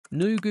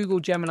New Google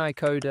Gemini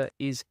Coder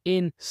is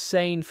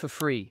insane for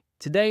free.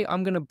 Today,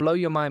 I'm going to blow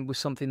your mind with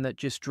something that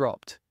just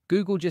dropped.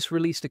 Google just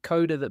released a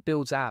coder that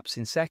builds apps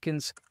in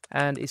seconds,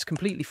 and it's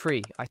completely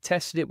free. I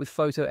tested it with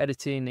photo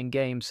editing and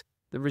games.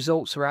 The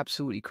results are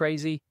absolutely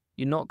crazy.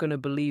 You're not going to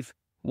believe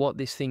what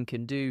this thing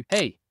can do.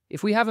 Hey,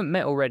 if we haven't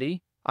met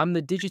already, I'm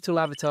the digital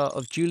avatar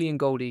of Julian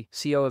Goldie,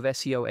 CEO of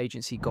SEO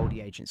agency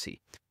Goldie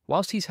Agency.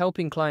 Whilst he's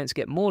helping clients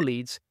get more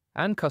leads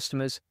and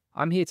customers,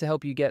 I'm here to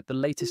help you get the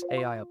latest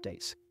AI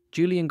updates.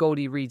 Julian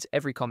Goldie reads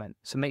every comment,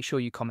 so make sure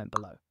you comment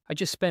below. I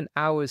just spent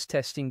hours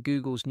testing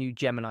Google's new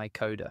Gemini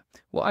coder.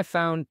 What I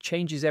found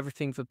changes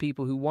everything for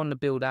people who want to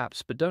build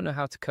apps but don't know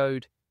how to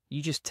code.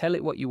 You just tell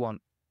it what you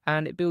want,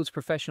 and it builds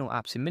professional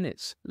apps in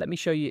minutes. Let me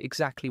show you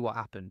exactly what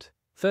happened.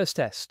 First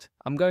test,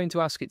 I'm going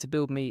to ask it to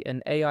build me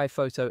an AI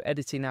photo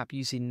editing app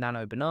using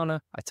Nano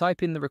Banana. I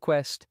type in the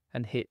request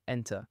and hit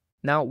enter.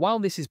 Now, while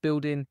this is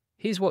building,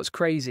 here's what's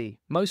crazy.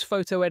 Most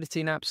photo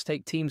editing apps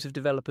take teams of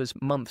developers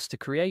months to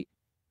create.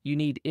 You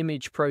need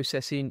image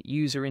processing,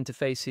 user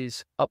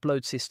interfaces,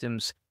 upload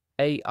systems,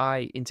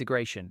 AI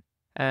integration.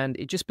 And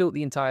it just built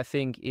the entire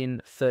thing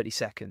in 30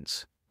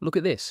 seconds. Look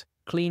at this.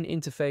 Clean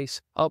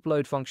interface,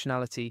 upload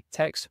functionality,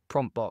 text,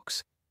 prompt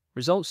box.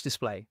 Results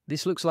display.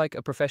 This looks like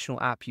a professional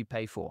app you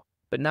pay for.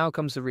 But now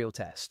comes the real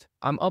test.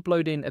 I'm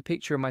uploading a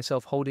picture of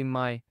myself holding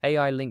my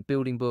AI link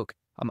building book.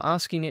 I'm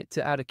asking it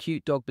to add a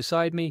cute dog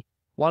beside me.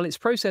 While it's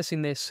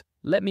processing this,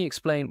 let me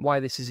explain why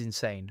this is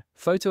insane.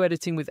 Photo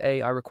editing with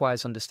AI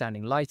requires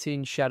understanding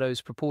lighting, shadows,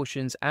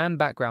 proportions, and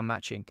background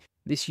matching.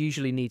 This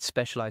usually needs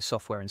specialized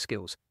software and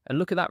skills. And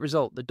look at that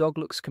result. The dog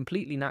looks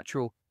completely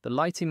natural. The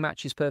lighting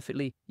matches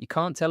perfectly. You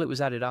can't tell it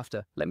was added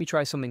after. Let me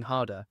try something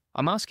harder.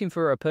 I'm asking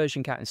for a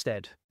Persian cat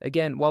instead.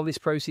 Again, while this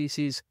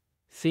processes,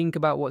 think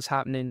about what's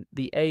happening.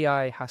 The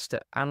AI has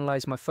to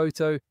analyze my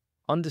photo,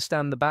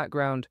 understand the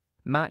background,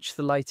 match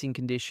the lighting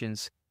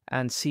conditions,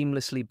 and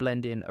seamlessly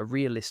blend in a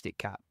realistic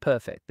cat.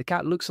 Perfect. The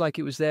cat looks like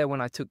it was there when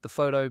I took the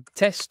photo.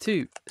 Test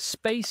 2.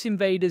 Space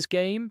Invaders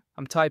game.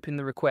 I'm typing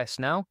the request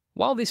now.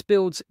 While this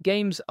builds,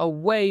 games are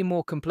way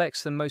more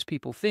complex than most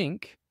people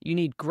think. You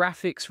need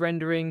graphics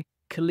rendering,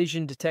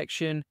 collision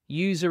detection,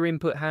 user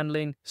input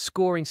handling,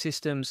 scoring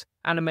systems,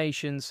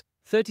 animations.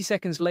 30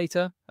 seconds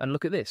later, and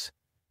look at this.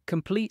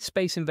 Complete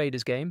Space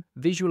Invaders game,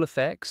 visual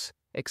effects,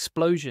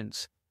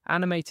 explosions,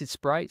 animated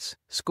sprites,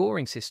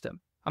 scoring system.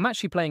 I'm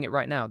actually playing it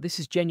right now. This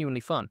is genuinely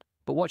fun.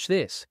 But watch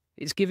this.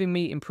 It's giving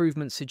me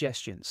improvement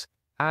suggestions.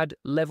 Add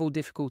level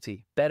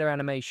difficulty, better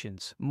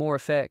animations, more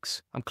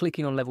effects. I'm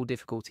clicking on level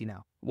difficulty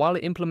now. While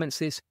it implements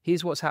this,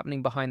 here's what's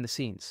happening behind the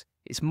scenes.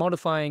 It's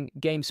modifying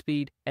game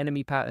speed,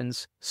 enemy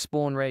patterns,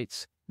 spawn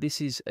rates. This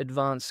is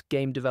advanced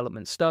game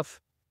development stuff.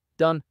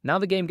 Done. Now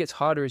the game gets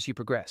harder as you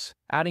progress.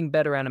 Adding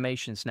better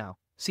animations now.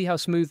 See how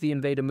smooth the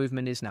invader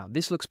movement is now.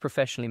 This looks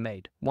professionally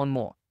made. One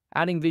more.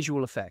 Adding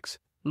visual effects.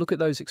 Look at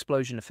those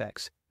explosion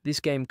effects. This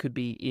game could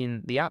be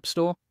in the App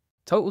Store.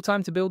 Total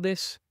time to build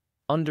this?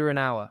 Under an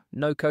hour.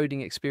 No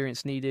coding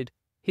experience needed.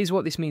 Here's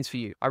what this means for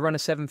you. I run a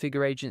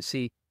 7-figure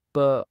agency,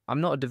 but I'm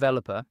not a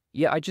developer.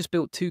 Yet I just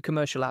built 2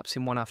 commercial apps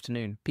in one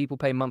afternoon. People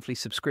pay monthly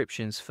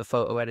subscriptions for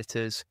photo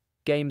editors.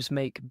 Games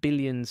make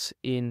billions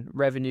in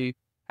revenue.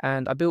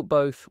 And I built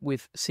both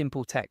with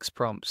simple text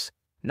prompts.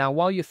 Now,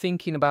 while you're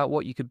thinking about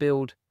what you could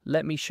build,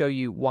 let me show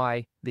you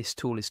why this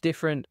tool is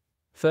different.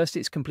 First,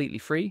 it's completely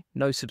free,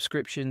 no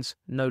subscriptions,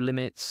 no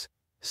limits.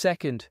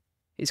 Second,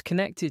 it's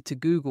connected to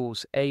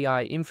Google's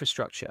AI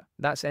infrastructure.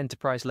 That's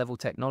enterprise-level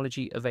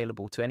technology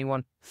available to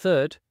anyone.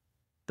 Third,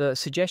 the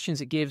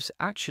suggestions it gives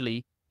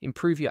actually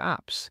improve your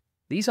apps.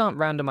 These aren't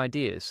random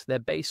ideas. They're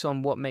based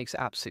on what makes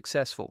apps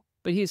successful.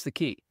 But here's the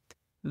key.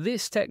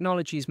 This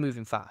technology is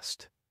moving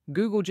fast.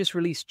 Google just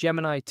released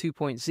Gemini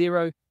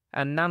 2.0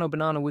 and Nano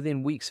Banana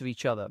within weeks of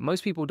each other.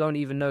 Most people don't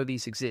even know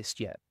these exist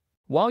yet.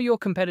 While your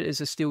competitors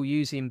are still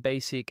using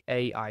basic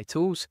AI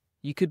tools,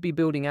 you could be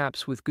building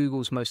apps with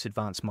Google's most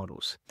advanced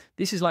models.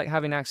 This is like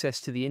having access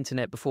to the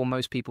internet before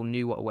most people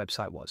knew what a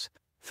website was.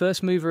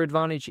 First mover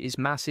advantage is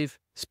massive.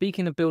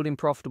 Speaking of building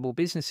profitable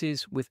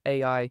businesses with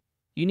AI,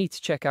 you need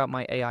to check out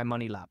my AI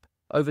Money Lab.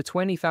 Over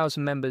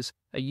 20,000 members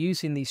are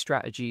using these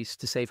strategies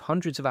to save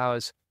hundreds of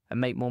hours and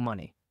make more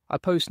money. I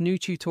post new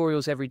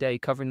tutorials every day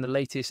covering the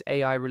latest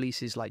AI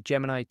releases like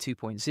Gemini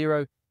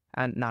 2.0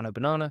 and Nano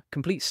Banana,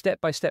 complete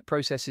step-by-step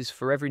processes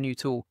for every new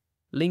tool.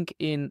 Link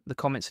in the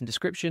comments and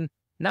description.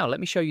 Now, let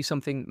me show you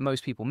something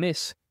most people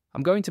miss.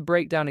 I'm going to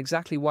break down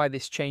exactly why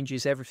this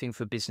changes everything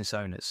for business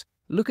owners.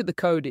 Look at the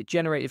code it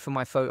generated for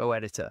my photo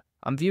editor.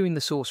 I'm viewing the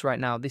source right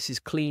now. This is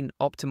clean,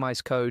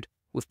 optimized code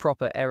with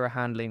proper error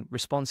handling,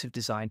 responsive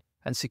design,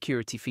 and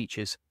security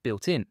features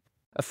built in.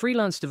 A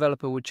freelance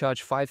developer would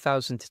charge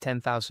 $5,000 to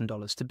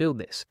 $10,000 to build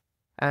this,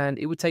 and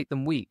it would take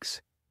them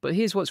weeks. But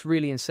here's what's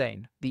really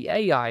insane. The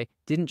AI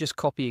didn't just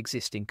copy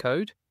existing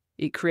code.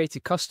 It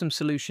created custom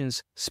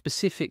solutions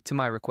specific to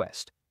my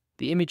request.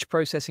 The image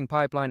processing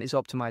pipeline is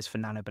optimized for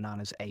Nano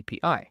Banana's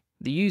API.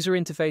 The user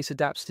interface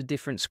adapts to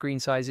different screen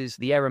sizes.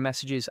 The error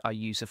messages are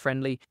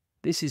user-friendly.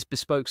 This is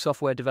bespoke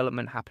software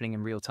development happening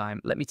in real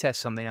time. Let me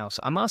test something else.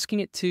 I'm asking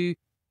it to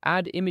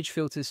Add image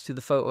filters to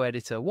the photo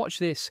editor. Watch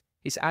this.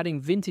 It's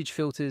adding vintage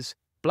filters,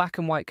 black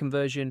and white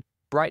conversion,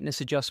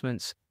 brightness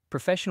adjustments,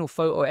 professional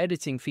photo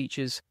editing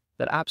features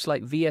that apps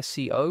like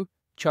VSCO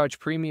charge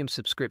premium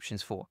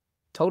subscriptions for.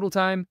 Total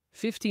time,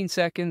 15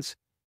 seconds.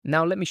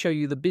 Now let me show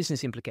you the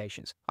business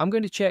implications. I'm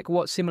going to check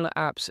what similar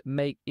apps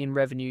make in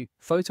revenue.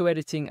 Photo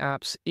editing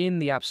apps in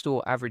the App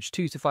Store average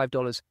 $2 to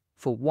 $5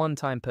 for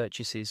one-time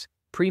purchases.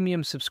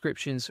 Premium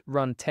subscriptions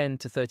run $10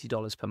 to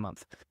 $30 per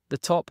month. The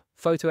top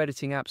photo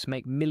editing apps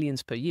make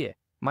millions per year.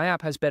 My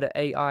app has better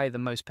AI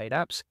than most paid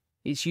apps.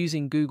 It's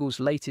using Google's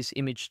latest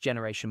image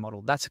generation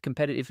model. That's a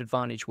competitive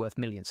advantage worth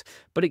millions.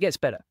 But it gets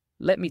better.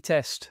 Let me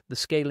test the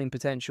scaling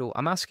potential.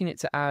 I'm asking it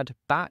to add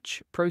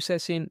batch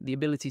processing, the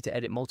ability to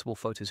edit multiple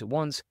photos at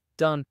once.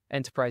 Done.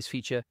 Enterprise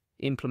feature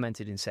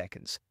implemented in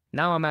seconds.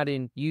 Now I'm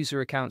adding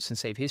user accounts and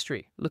save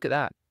history. Look at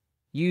that.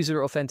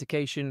 User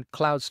authentication,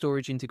 cloud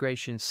storage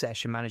integration,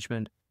 session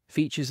management,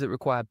 features that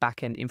require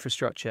back-end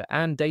infrastructure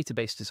and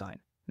database design.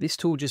 This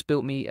tool just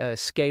built me a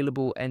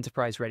scalable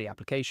enterprise-ready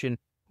application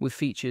with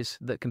features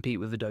that compete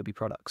with Adobe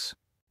products.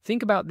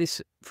 Think about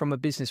this from a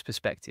business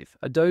perspective.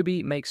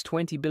 Adobe makes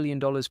 $20 billion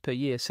per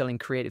year selling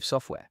creative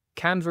software.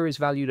 Canva is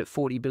valued at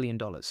 $40 billion.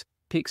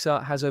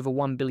 Pixar has over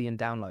 1 billion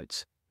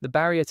downloads. The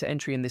barrier to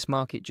entry in this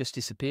market just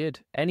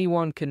disappeared.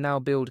 Anyone can now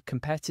build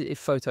competitive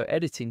photo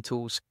editing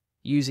tools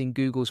using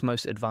Google's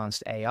most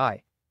advanced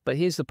AI. But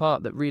here's the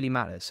part that really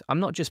matters. I'm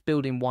not just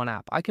building one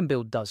app, I can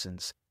build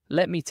dozens.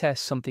 Let me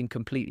test something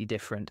completely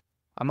different.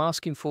 I'm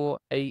asking for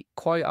a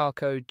QR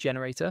code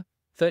generator.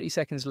 30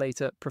 seconds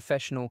later,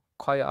 professional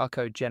QR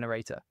code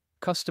generator.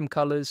 Custom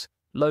colors,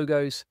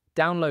 logos,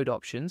 download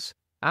options.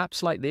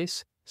 Apps like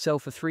this sell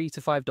for $3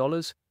 to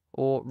 $5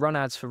 or run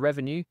ads for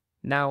revenue.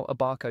 Now a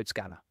barcode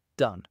scanner.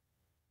 Done.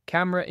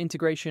 Camera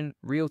integration,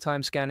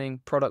 real-time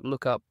scanning, product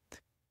lookup.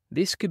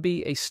 This could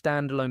be a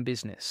standalone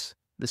business.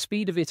 The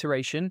speed of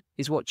iteration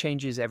is what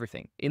changes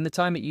everything. In the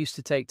time it used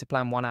to take to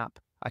plan one app,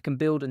 I can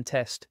build and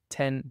test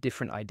 10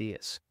 different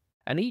ideas.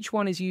 And each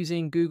one is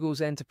using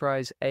Google's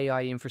enterprise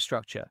AI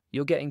infrastructure.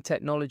 You're getting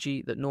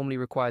technology that normally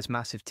requires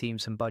massive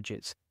teams and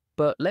budgets.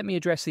 But let me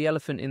address the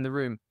elephant in the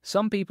room.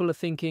 Some people are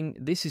thinking,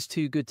 this is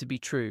too good to be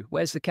true.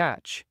 Where's the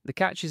catch? The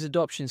catch is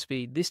adoption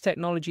speed. This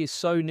technology is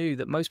so new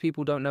that most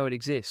people don't know it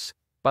exists.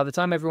 By the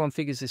time everyone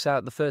figures this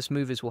out, the first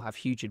movers will have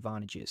huge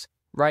advantages.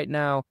 Right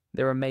now,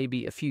 there are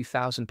maybe a few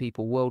thousand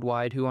people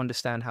worldwide who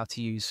understand how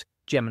to use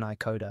Gemini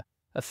Coder.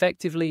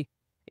 Effectively,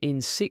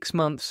 in 6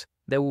 months,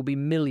 there will be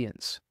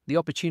millions. The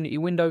opportunity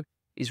window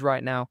is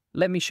right now.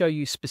 Let me show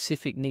you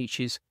specific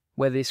niches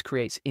where this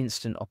creates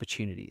instant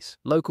opportunities.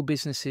 Local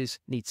businesses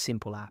need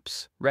simple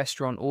apps.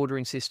 Restaurant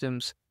ordering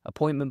systems,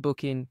 appointment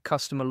booking,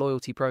 customer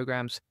loyalty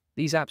programs.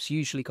 These apps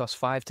usually cost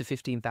 $5,000 to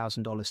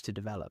 $15,000 to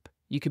develop.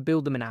 You could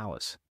build them in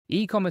hours.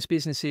 E-commerce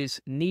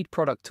businesses need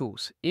product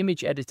tools,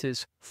 image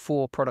editors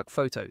for product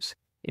photos,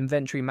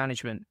 inventory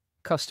management,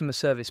 customer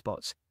service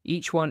bots.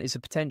 Each one is a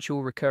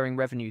potential recurring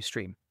revenue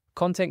stream.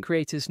 Content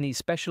creators need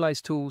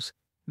specialized tools,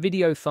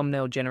 video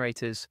thumbnail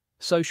generators,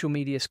 social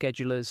media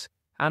schedulers,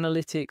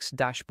 analytics,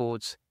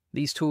 dashboards.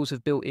 These tools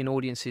have built-in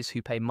audiences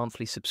who pay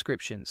monthly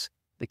subscriptions.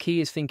 The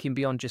key is thinking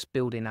beyond just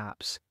building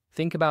apps.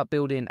 Think about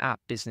building app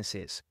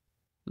businesses.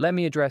 Let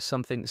me address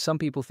something. Some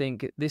people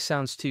think this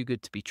sounds too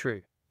good to be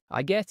true.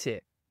 I get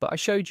it, but I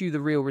showed you the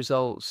real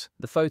results.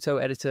 The photo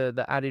editor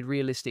that added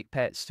realistic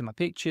pets to my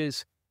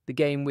pictures, the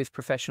game with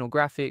professional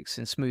graphics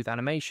and smooth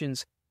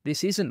animations.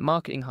 This isn't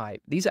marketing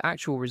hype. These are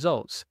actual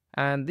results.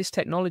 And this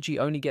technology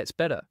only gets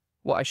better.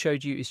 What I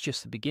showed you is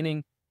just the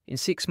beginning. In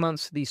 6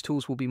 months, these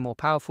tools will be more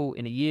powerful.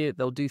 In a year,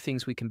 they'll do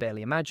things we can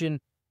barely imagine.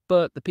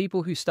 But the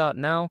people who start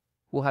now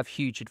will have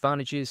huge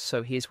advantages.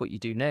 So here's what you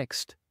do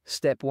next.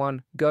 Step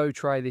 1, go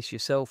try this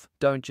yourself.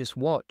 Don't just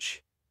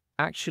watch.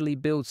 Actually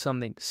build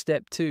something.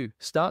 Step 2,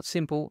 start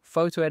simple,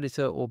 photo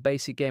editor or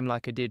basic game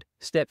like I did.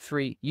 Step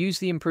 3, use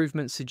the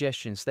improvement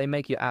suggestions. They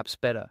make your apps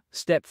better.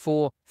 Step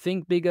 4,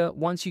 think bigger.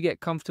 Once you get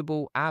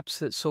comfortable, apps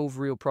that solve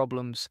real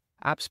problems,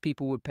 apps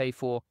people would pay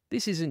for.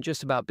 This isn't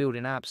just about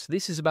building apps.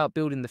 This is about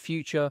building the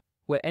future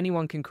where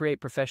anyone can create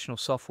professional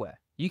software.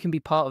 You can be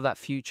part of that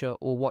future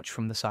or watch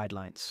from the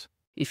sidelines.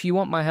 If you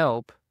want my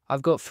help,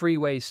 I've got 3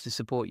 ways to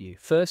support you.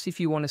 First, if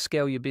you want to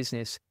scale your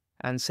business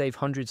and save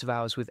hundreds of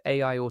hours with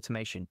AI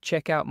automation,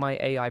 check out my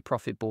AI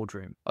Profit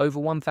Boardroom. Over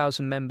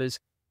 1,000 members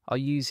are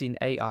using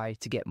AI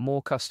to get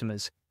more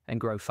customers and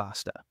grow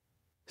faster.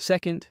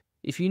 Second,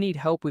 if you need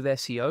help with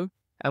SEO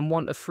and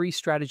want a free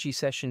strategy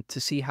session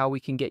to see how we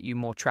can get you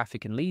more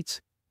traffic and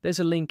leads, there's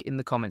a link in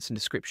the comments and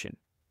description.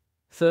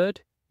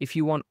 Third, if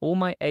you want all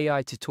my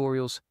AI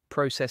tutorials,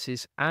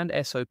 processes, and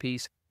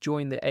SOPs,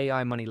 join the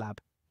AI Money Lab.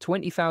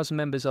 20,000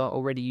 members are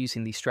already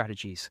using these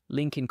strategies.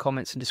 Link in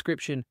comments and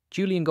description.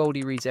 Julie and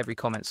Goldie reads every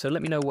comment, so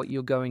let me know what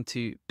you're going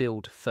to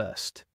build first.